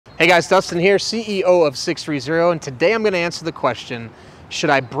Hey guys, Dustin here, CEO of 630, and today I'm going to answer the question, should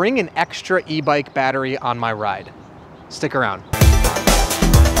I bring an extra e-bike battery on my ride? Stick around.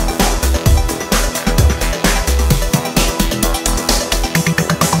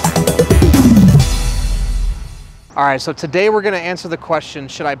 All right, so today we're going to answer the question,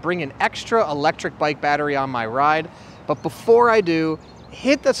 should I bring an extra electric bike battery on my ride? But before I do,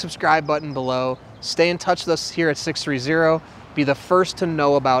 hit the subscribe button below, stay in touch with us here at 630, be the first to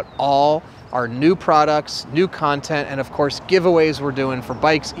know about all our new products, new content, and of course, giveaways we're doing for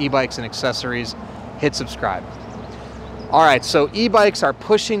bikes, e-bikes, and accessories. Hit subscribe. All right, so e-bikes are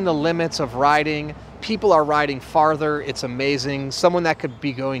pushing the limits of riding. People are riding farther. It's amazing. Someone that could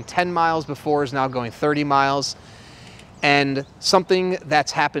be going 10 miles before is now going 30 miles. And something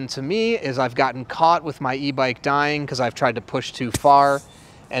that's happened to me is I've gotten caught with my e-bike dying because I've tried to push too far.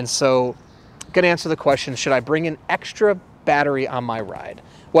 And so I'm going to answer the question, should I bring an extra battery on my ride?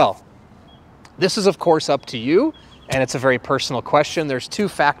 Well, this is of course up to you, and it's a very personal question. There's two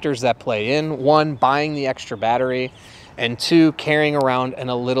factors that play in. One, buying the extra battery, and two, carrying around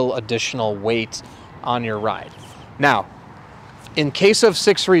a little additional weight on your ride. Now, in case of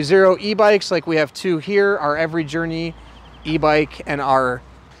 630 e-bikes, like we have two here, our Every Journey e-bike and our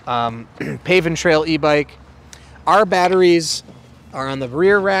Pave and Trail e-bike, our batteries are on the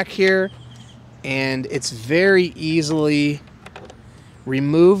rear rack here, and it's very easily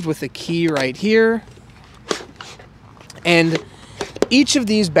removed with a key right here. And each of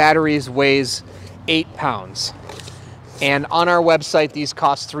these batteries weighs 8 pounds. And on our website, these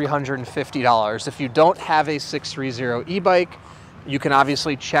cost $350. If you don't have a 630 e-bike, you can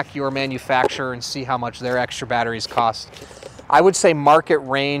obviously check your manufacturer and see how much their extra batteries cost. I would say market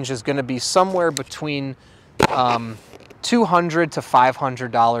range is going to be somewhere between $200 to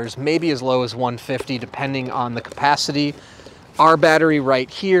 $500, maybe as low as $150, depending on the capacity. Our battery right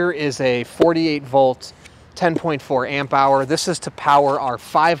here is a 48 volt, 10.4 amp hour. This is to power our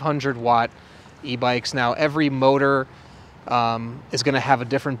 500 watt e-bikes. Now, every motor is going to have a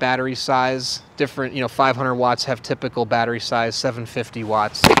different battery size. Different, 500 watts have typical battery size, 750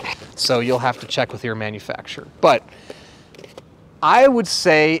 watts. So you'll have to check with your manufacturer. But I would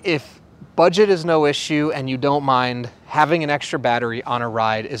say if budget is no issue and you don't mind, having an extra battery on a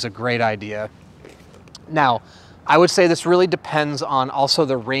ride is a great idea. Now, I would say this really depends on also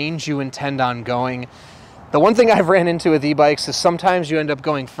the range you intend on going. The one thing I've ran into with e-bikes is sometimes you end up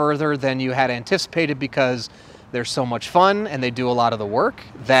going further than you had anticipated because they're so much fun and they do a lot of the work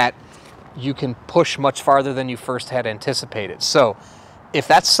that you can push much farther than you first had anticipated. So if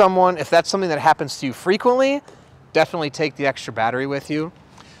that's something that happens to you frequently, definitely take the extra battery with you.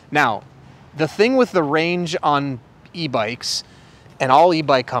 Now, the thing with the range on e-bikes and all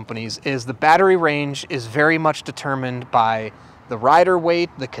e-bike companies is the battery range is very much determined by the rider weight,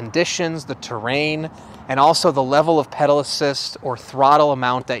 the conditions, the terrain, and also the level of pedal assist or throttle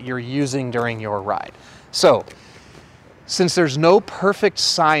amount that you're using during your ride. So, since there's no perfect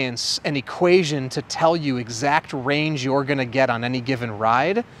science and equation to tell you exact range you're going to get on any given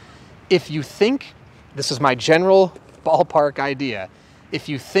ride, if you think, this is my general ballpark idea, if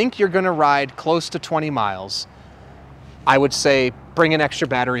you think you're going to ride close to 20 miles, I would say bring an extra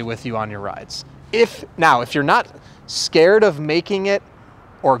battery with you on your rides. If you're not scared of making it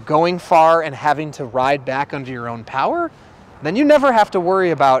or going far and having to ride back under your own power, then you never have to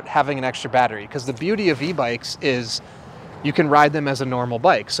worry about having an extra battery, because the beauty of e-bikes is you can ride them as a normal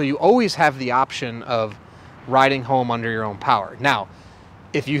bike. So you always have the option of riding home under your own power. Now,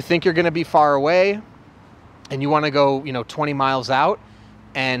 if you think you're going to be far away and you want to go, 20 miles out,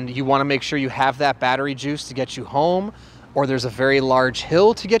 and you want to make sure you have that battery juice to get you home, or there's a very large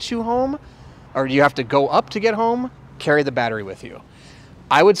hill to get you home, or you have to go up to get home, carry the battery with you.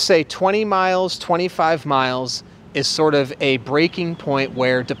 I would say 20 miles, 25 miles is sort of a breaking point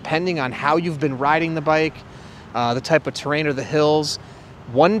where, depending on how you've been riding the bike, the type of terrain or the hills,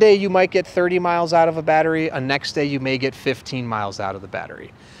 one day you might get 30 miles out of a battery, a next day you may get 15 miles out of the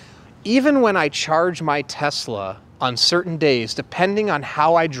battery. Even when I charge my Tesla on certain days, depending on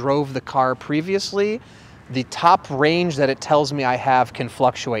how I drove the car previously, the top range that it tells me I have can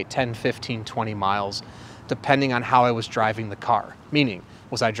fluctuate 10, 15, 20 miles, depending on how I was driving the car. Meaning,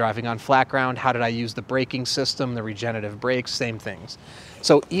 was I driving on flat ground? How did I use the braking system, the regenerative brakes, same things.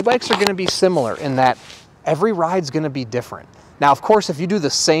 So e-bikes are going to be similar in that every ride's going to be different. Now, of course, if you do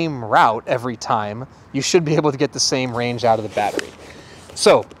the same route every time, you should be able to get the same range out of the battery.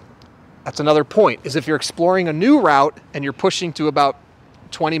 So that's another point, is if you're exploring a new route and you're pushing to about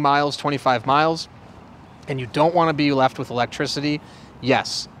 20 miles, 25 miles, and you don't want to be left with electricity,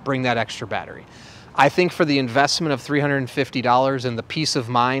 yes, bring that extra battery. I think for the investment of $350 and the peace of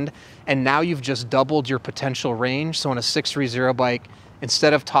mind, and now you've just doubled your potential range. So on a 630 bike,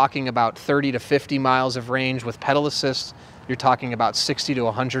 instead of talking about 30 to 50 miles of range with pedal assist, you're talking about 60 to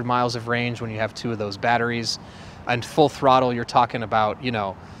 100 miles of range when you have 2 of those batteries. And full throttle, you're talking about, you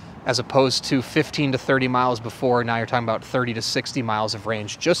know, as opposed to 15 to 30 miles before, now you're talking about 30 to 60 miles of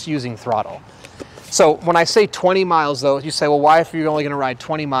range just using throttle. So when I say 20 miles though, you say, well, why if you're only gonna ride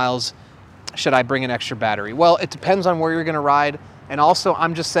 20 miles, should I bring an extra battery? Well, it depends on where you're gonna ride. And also,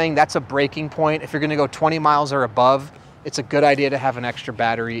 I'm just saying that's a breaking point. If you're gonna go 20 miles or above, it's a good idea to have an extra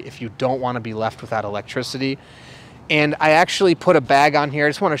battery if you don't wanna be left without electricity. And I actually put a bag on here. I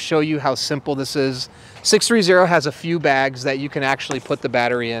just wanna show you how simple this is. 630 has a few bags that you can actually put the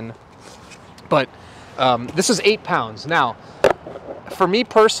battery in, but this is 8 pounds. Now, for me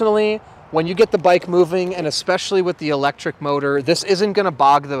personally, when you get the bike moving, and especially with the electric motor, this isn't gonna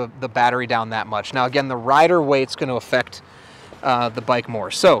bog the battery down that much. Now again, the rider weight's gonna affect the bike more.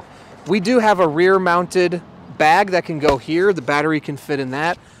 So we do have a rear mounted bag that can go here. The battery can fit in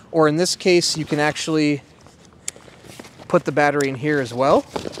that, or in this case, you can actually put the battery in here as well,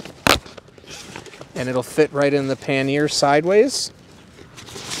 and it'll fit right in the pannier sideways,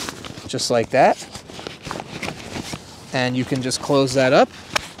 just like that. And you can just close that up.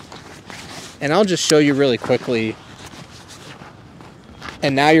 And I'll just show you really quickly.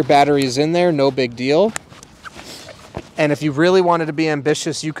 And now your battery is in there, no big deal. And if you really wanted to be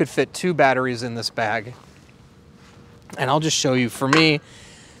ambitious, you could fit 2 batteries in this bag. And I'll just show you, for me,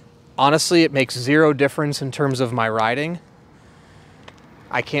 honestly, it makes 0 difference in terms of my riding.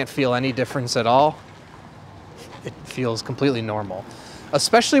 I can't feel any difference at all. It feels completely normal.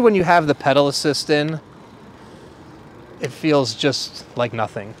 Especially when you have the pedal assist in, it feels just like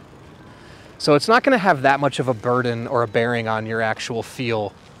nothing. So it's not going to have that much of a burden or a bearing on your actual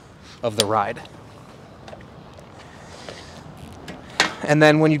feel of the ride. And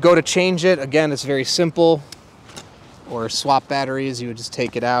then when you go to change it, again, it's very simple. Or swap batteries, you would just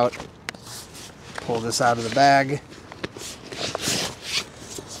take it out, pull this out of the bag,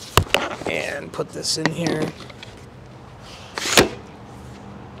 and put this in here.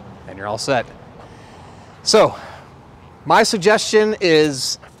 And you're all set. So, my suggestion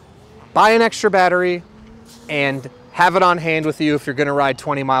is buy an extra battery and have it on hand with you if you're gonna ride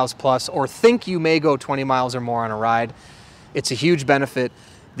 20 miles plus or think you may go 20 miles or more on a ride. It's a huge benefit.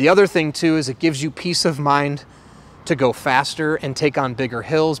 The other thing too is it gives you peace of mind to go faster and take on bigger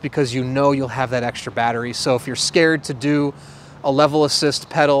hills because you know you'll have that extra battery. So if you're scared to do a level assist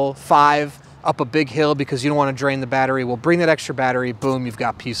pedal 5 up a big hill because you don't want to drain the battery, well, bring that extra battery, boom, you've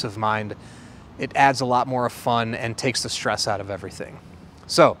got peace of mind. It adds a lot more fun and takes the stress out of everything.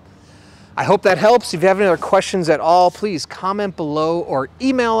 So, I hope that helps. If you have any other questions at all, please comment below or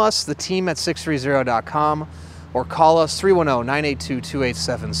email us, the team at sixthreezero.com, or call us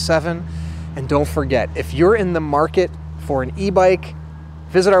 310-982-2877. And don't forget, if you're in the market for an e-bike,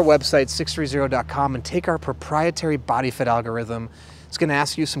 visit our website, sixthreezero.com, and take our proprietary body fit algorithm. It's going to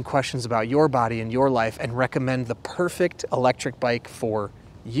ask you some questions about your body and your life and recommend the perfect electric bike for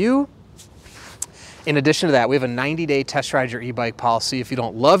you. In addition to that, we have a 90-day test ride your e-bike policy. If you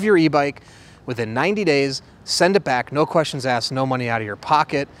don't love your e-bike, within 90 days, send it back, no questions asked, no money out of your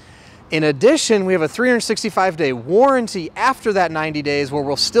pocket. In addition, we have a 365-day warranty after that 90 days where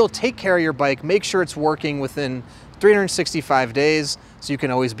we'll still take care of your bike, make sure it's working within 365 days so you can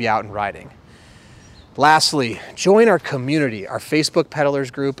always be out and riding. Lastly, join our community, our Facebook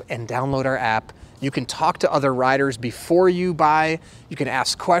peddlers group, and download our app. You can talk to other riders before you buy. You can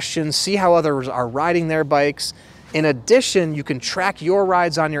ask questions, see how others are riding their bikes. In addition, you can track your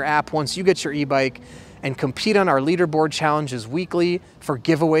rides on your app once you get your e-bike and compete on our leaderboard challenges weekly for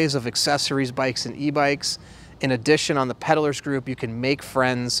giveaways of accessories, bikes, and e-bikes. In addition, on the peddlers group, you can make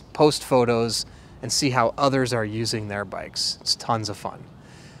friends, post photos, and see how others are using their bikes. It's tons of fun.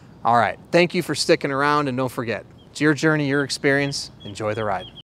 All right, thank you for sticking around, and don't forget, it's your journey, your experience. Enjoy the ride.